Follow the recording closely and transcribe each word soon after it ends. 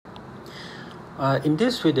In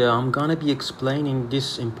this video, I'm gonna be explaining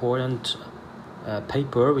this important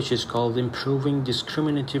paper, which is called Improving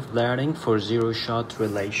Discriminative Learning for Zero-Shot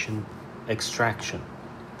Relation Extraction.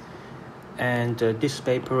 And this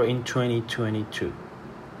paper in 2022.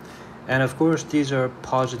 And of course, these are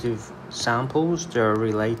positive samples. They're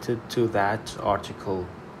related to that article.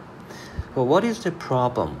 But what is the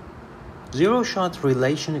problem? Zero-shot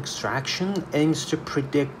relation extraction aims to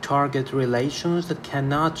predict target relations that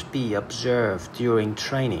cannot be observed during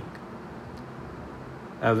training.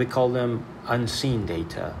 We call them unseen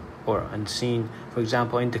data or unseen. For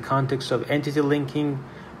example, in the context of entity linking,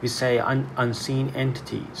 we say unseen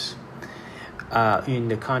entities. In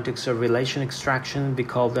the context of relation extraction, we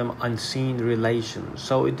call them unseen relations.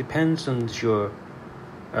 So it depends on your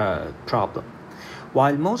problem.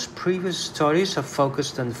 While most previous studies have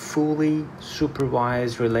focused on fully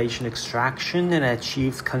supervised relation extraction and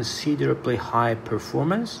achieved considerably high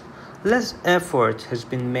performance, less effort has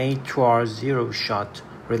been made towards zero-shot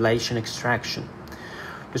relation extraction.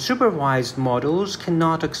 The supervised models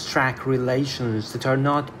cannot extract relations that are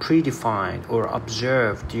not predefined or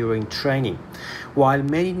observed during training, while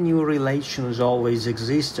many new relations always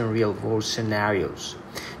exist in real-world scenarios.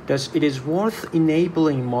 Thus, it is worth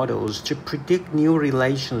enabling models to predict new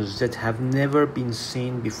relations that have never been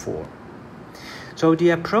seen before. So the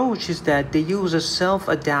approach is that they use a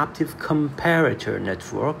self-adaptive comparator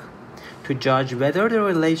network to judge whether the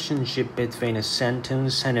relationship between a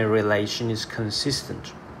sentence and a relation is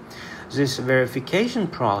consistent. This verification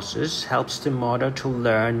process helps the model to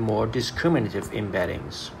learn more discriminative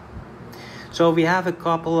embeddings. So we have a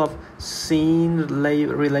couple of seen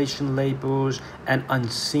relation labels and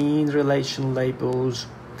unseen relation labels.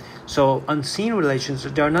 So unseen relations,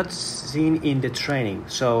 they are not seen in the training,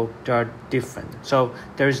 so they are different. So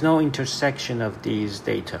there is no intersection of these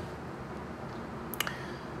data.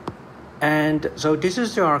 And so this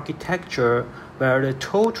is the architecture where the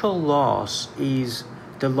total loss is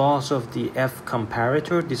the loss of the F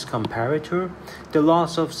comparator, this comparator, the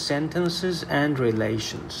loss of sentences and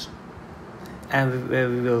relations. And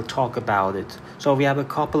we will talk about it. So we have a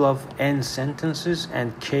couple of N sentences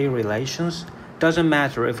and K relations. Doesn't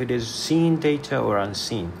matter if it is seen data or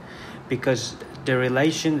unseen, because the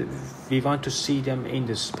relation, we want to see them in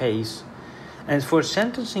the space. And for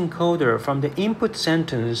sentence encoder, from the input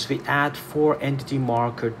sentence, we add 4 entity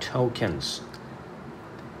marker tokens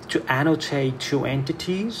to annotate 2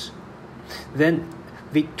 entities. Then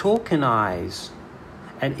we tokenize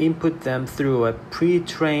and input them through a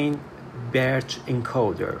pre-trained BERT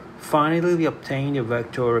encoder. Finally, we obtain a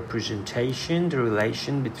vector representation, the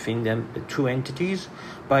relation between the 2 entities,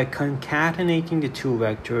 by concatenating the 2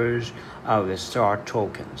 vectors of the start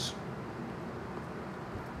tokens.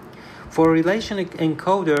 For relation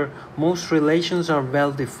encoder, most relations are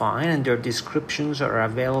well defined and their descriptions are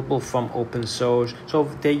available from open source. So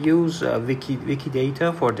they use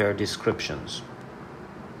Wikidata for their descriptions.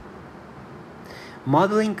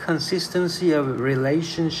 Modeling consistency of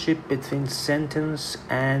relationship between sentence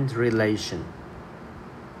and relation.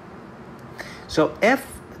 So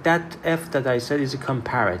that I said is a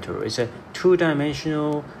comparator. It's a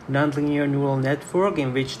 2-dimensional nonlinear neural network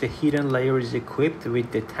in which the hidden layer is equipped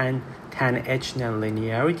with the tanh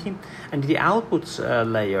nonlinearity, and the output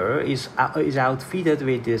layer is outfitted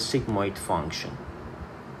with the sigmoid function.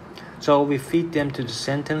 So we feed them to the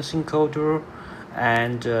sentence encoder,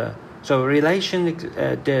 and so relation,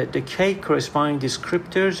 the K corresponding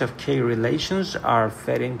descriptors of K relations are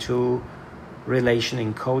fed into relation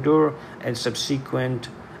encoder and subsequent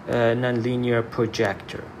nonlinear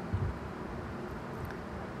projector.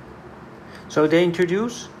 So they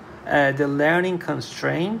introduce the learning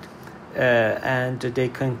constraint and they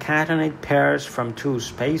concatenate pairs from 2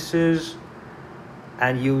 spaces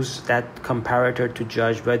and use that comparator to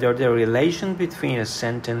judge whether the relation between a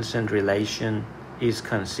sentence and relation is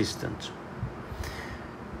consistent.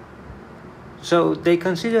 So they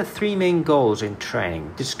consider 3 main goals in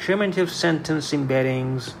training: discriminative sentence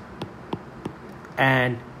embeddings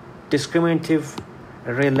and discriminative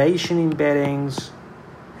relation embeddings,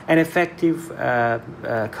 an effective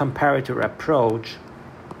comparator approach.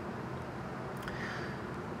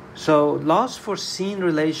 So loss for seen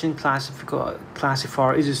relation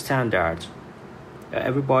classifier is a standard.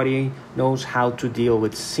 Everybody knows how to deal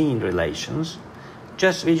with seen relations.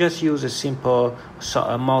 We just use a simple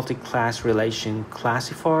multi-class relation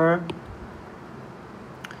classifier.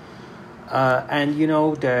 And you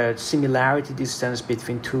know, the similarity distance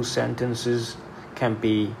between 2 sentences can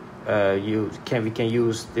be used. We can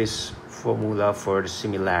use this formula for the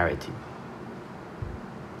similarity.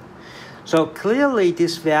 So clearly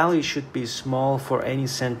this value should be small for any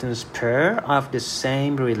sentence pair of the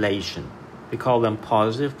same relation. We call them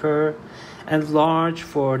positive pair, and large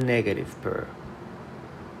for negative pair.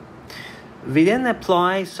 We then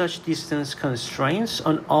apply such distance constraints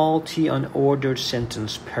on all T unordered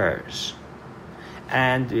sentence pairs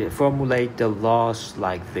and formulate the loss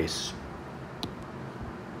like this.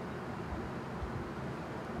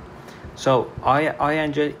 So I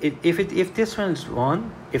and J, if this one is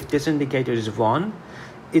 1, if this indicator is 1,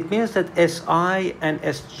 it means that Si and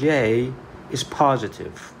Sj is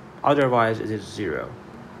positive. Otherwise, it is 0.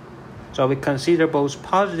 So we consider both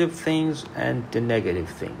positive things and the negative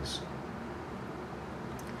things.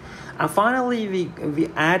 And finally, we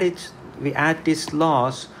add this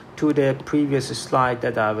loss to the previous slide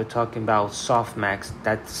that I was talking about, softmax,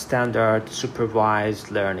 that standard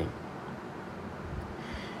supervised learning.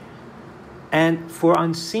 And for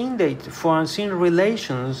unseen data, for unseen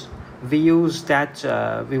relations, we use that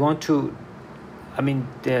we want to.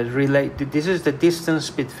 This is the distance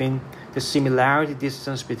between the similarity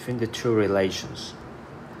distance between the two relations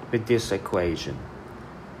with this equation.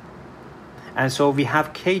 And so we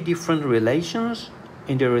have k different relations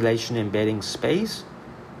in the relation embedding space.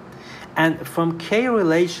 And from k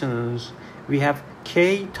relations, we have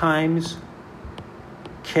k times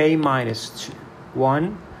k minus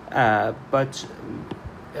 1, but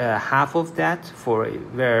half of that for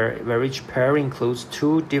where each pair includes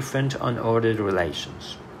 2 different unordered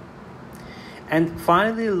relations. And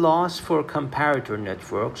finally, loss for comparator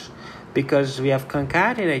networks, because we have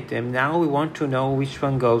concatenated them. Now we want to know which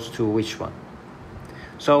one goes to which one.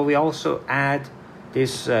 So we also add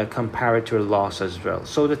this comparator loss as well.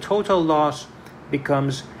 So the total loss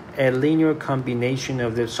becomes a linear combination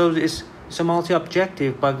of the. So it's a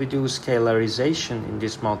multi-objective, but we do scalarization in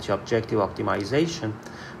this multi-objective optimization,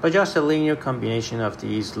 but just a linear combination of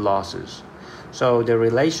these losses. So the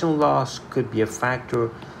relation loss could be a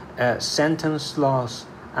factor, sentence loss,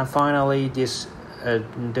 and finally this.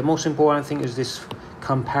 The most important thing is this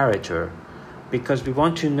comparator, because we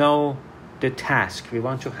want to know the task. We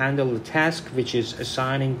want to handle the task, which is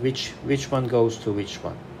assigning which one goes to which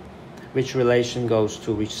one, which relation goes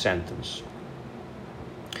to which sentence.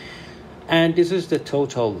 And this is the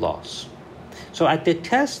total loss. So at the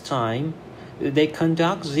test time, they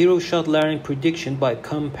conduct zero-shot learning prediction by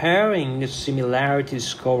comparing the similarity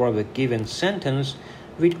score of a given sentence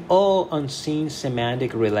with all unseen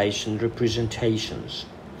semantic relation representations.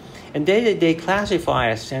 And they classify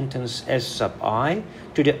a sentence S sub I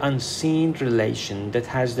to the unseen relation that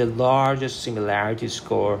has the largest similarity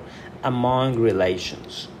score among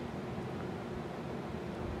relations.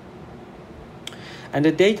 And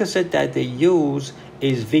the dataset that they use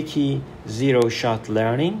is Wiki zero-shot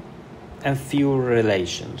learning and few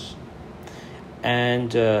relations.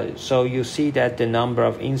 And so you see that the number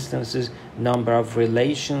of instances, number of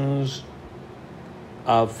relations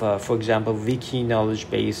of, for example, Wiki knowledge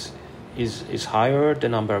base is higher, the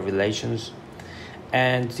number of relations,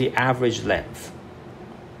 and the average length.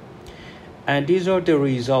 And these are the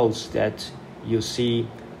results that you see: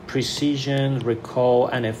 precision, recall,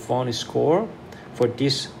 and F1 score for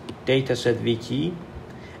this dataset Wiki.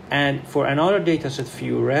 And for another dataset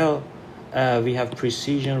Furel, we have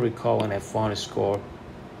precision, recall, and F1 score.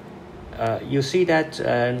 You see that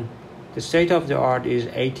the state of the art is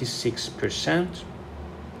 86%.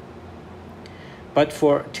 But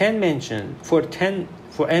for 10 mentioned, for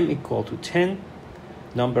m equal to 10,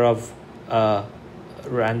 number of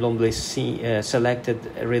randomly selected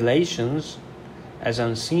relations as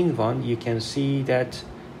unseen one, you can see that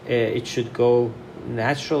it should go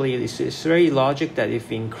naturally. It's very logic that if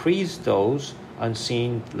we increase those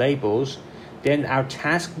unseen labels, then our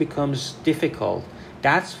task becomes difficult.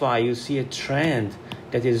 That's why you see a trend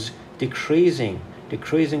that is decreasing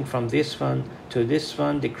from this one to this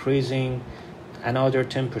one, decreasing another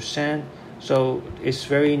 10%. So it's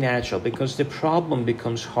very natural, because the problem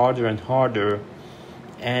becomes harder and harder,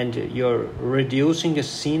 and you're reducing the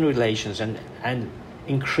seen relations and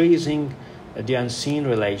increasing the unseen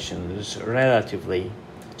relations relatively.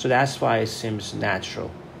 So that's why it seems natural.